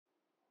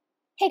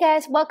Hey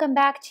guys, welcome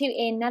back to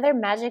another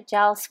Magic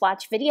Gel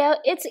swatch video.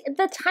 It's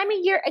the time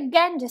of year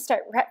again to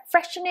start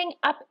freshening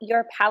up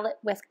your palette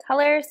with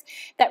colors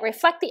that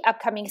reflect the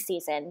upcoming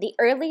season. The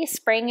Early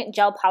Spring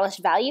Gel Polish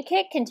Value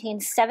Kit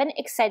contains 7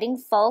 exciting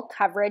full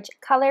coverage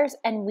colors,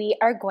 and we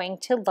are going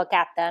to look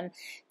at them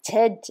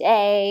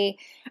today.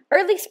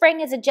 Early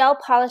Spring is a gel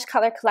polish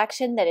color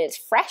collection that is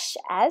fresh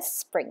as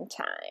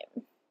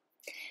springtime.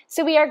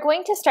 So we are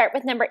going to start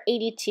with number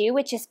 82,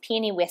 which is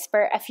Peony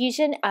Whisper, a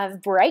fusion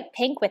of bright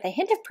pink with a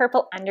hint of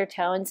purple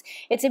undertones.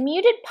 It's a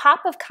muted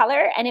pop of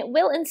color, and it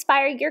will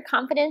inspire your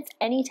confidence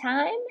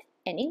anytime,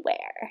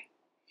 anywhere.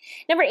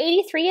 Number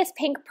 83 is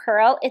Pink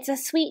Pearl. It's a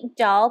sweet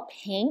dull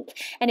pink,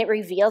 and it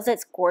reveals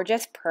its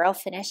gorgeous pearl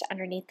finish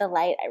underneath the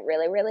light. I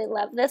really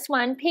love this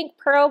one. Pink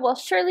Pearl will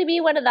surely be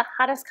one of the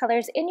hottest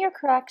colors in your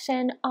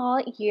collection all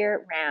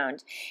year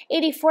round.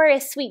 84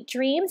 is Sweet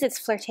Dreams. It's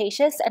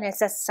flirtatious, and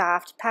it's a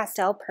soft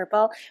pastel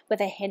purple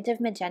with a hint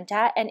of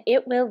magenta, and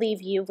it will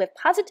leave you with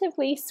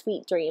positively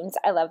sweet dreams.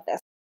 I love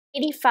this.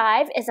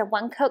 85 is a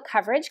one-coat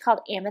coverage called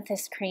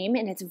Amethyst Cream,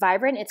 and it's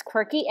vibrant, it's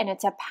quirky, and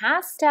it's a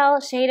pastel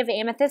shade of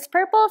amethyst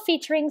purple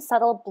featuring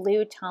subtle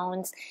blue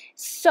tones.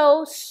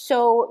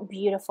 So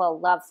beautiful.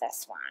 Love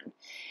this one.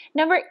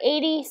 Number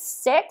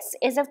 86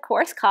 is, of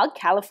course, called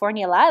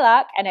California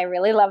Lilac, and I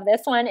really love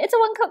this one. It's a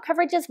one-coat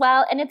coverage as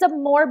well, and it's a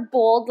more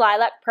bold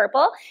lilac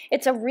purple.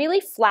 It's a really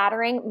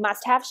flattering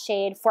must-have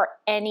shade for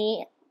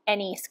any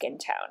skin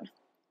tone.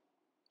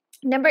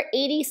 Number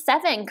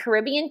 87,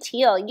 Caribbean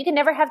Teal. You can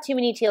never have too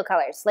many teal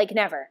colors, like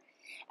never,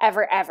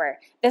 ever.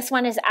 This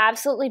one is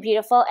absolutely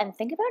beautiful, and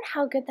think about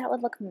how good that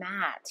would look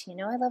matte. You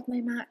know, I love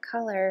my matte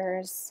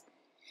colors.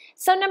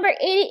 So number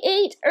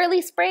 88,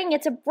 Early Spring.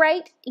 It's a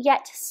bright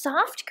yet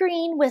soft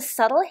green with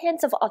subtle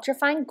hints of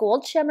ultrafine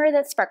gold shimmer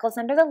that sparkles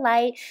under the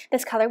light.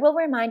 This color will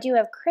remind you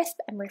of crisp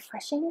and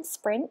refreshing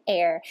spring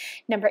air.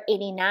 Number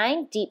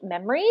 89, Deep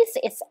Memories.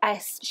 It's a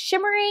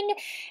shimmering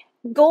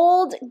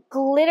gold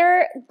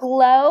glitter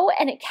glow,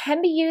 and it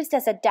can be used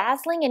as a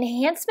dazzling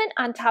enhancement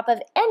on top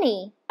of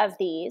any of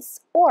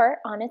these or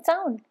on its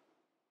own.